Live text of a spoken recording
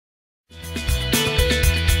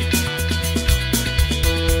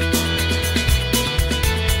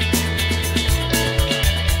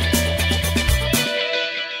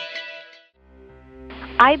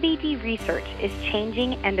IBD research is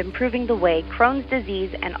changing and improving the way Crohn's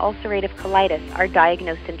disease and ulcerative colitis are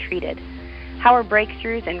diagnosed and treated. How are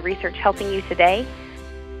breakthroughs in research helping you today?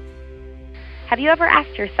 Have you ever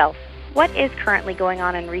asked yourself, what is currently going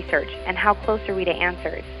on in research and how close are we to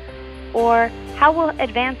answers? Or, how will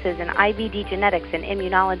advances in IBD genetics and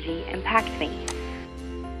immunology impact me?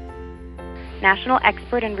 National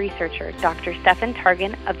expert and researcher Dr. Stephan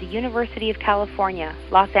Targan of the University of California,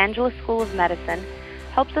 Los Angeles School of Medicine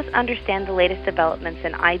helps us understand the latest developments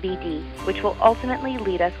in IBD, which will ultimately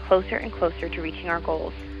lead us closer and closer to reaching our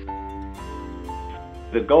goals.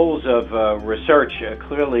 The goals of research,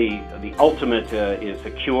 clearly the ultimate is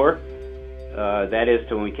a cure. That is,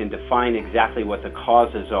 so we can define exactly what the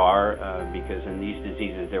causes are, because in these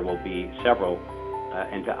diseases there will be several,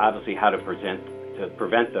 and to obviously how to prevent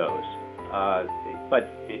those. But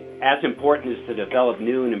as important is to develop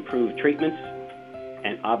new and improved treatments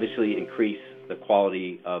and obviously increase the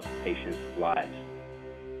quality of patients' lives.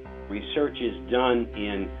 Research is done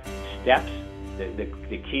in steps.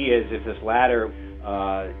 The key is if this ladder,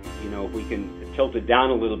 if we can tilt it down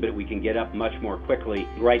a little bit, we can get up much more quickly.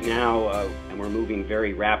 Right now, and we're moving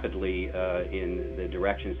very rapidly in the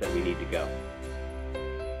directions that we need to go.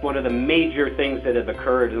 One of the major things that have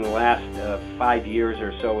occurred in the last 5 years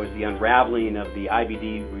or so is the unraveling of the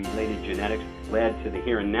IBD-related genetics led to the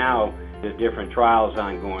here and now. There's different trials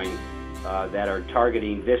ongoing that are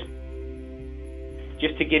targeting this.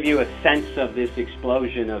 Just to give you a sense of this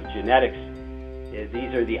explosion of genetics,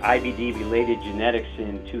 these are the IBD-related genetics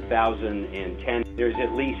in 2010. There's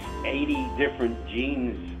at least 80 different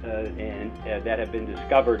genes that have been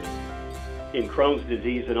discovered in Crohn's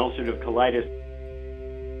disease and ulcerative colitis.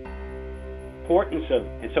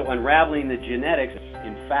 And so unraveling the genetics is,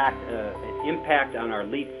 in fact, an impact on our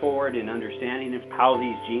leap forward in understanding of how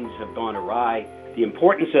these genes have gone awry. The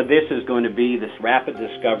importance of this is going to be this rapid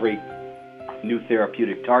discovery, new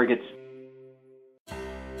therapeutic targets,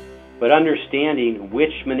 but understanding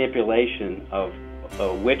which manipulation of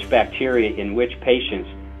which bacteria in which patients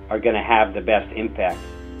are going to have the best impact.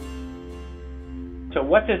 So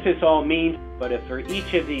what does this all mean? But if for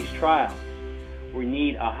each of these trials, we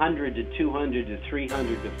need 100 to 200 to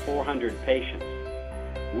 300 to 400 patients.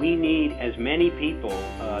 We need as many people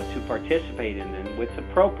to participate in them. What's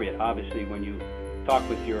appropriate, obviously, when you talk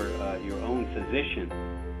with your own physician,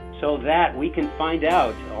 so that we can find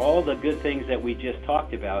out all the good things that we just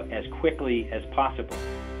talked about as quickly as possible.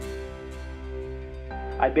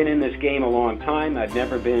 I've been in this game a long time. I've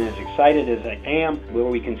never been as excited as I am, where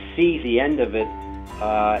we can see the end of it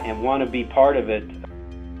and want to be part of it.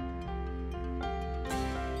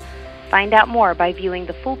 Find out more by viewing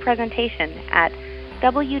the full presentation at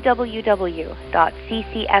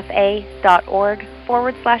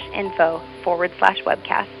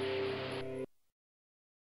www.ccfa.org/info/webcast.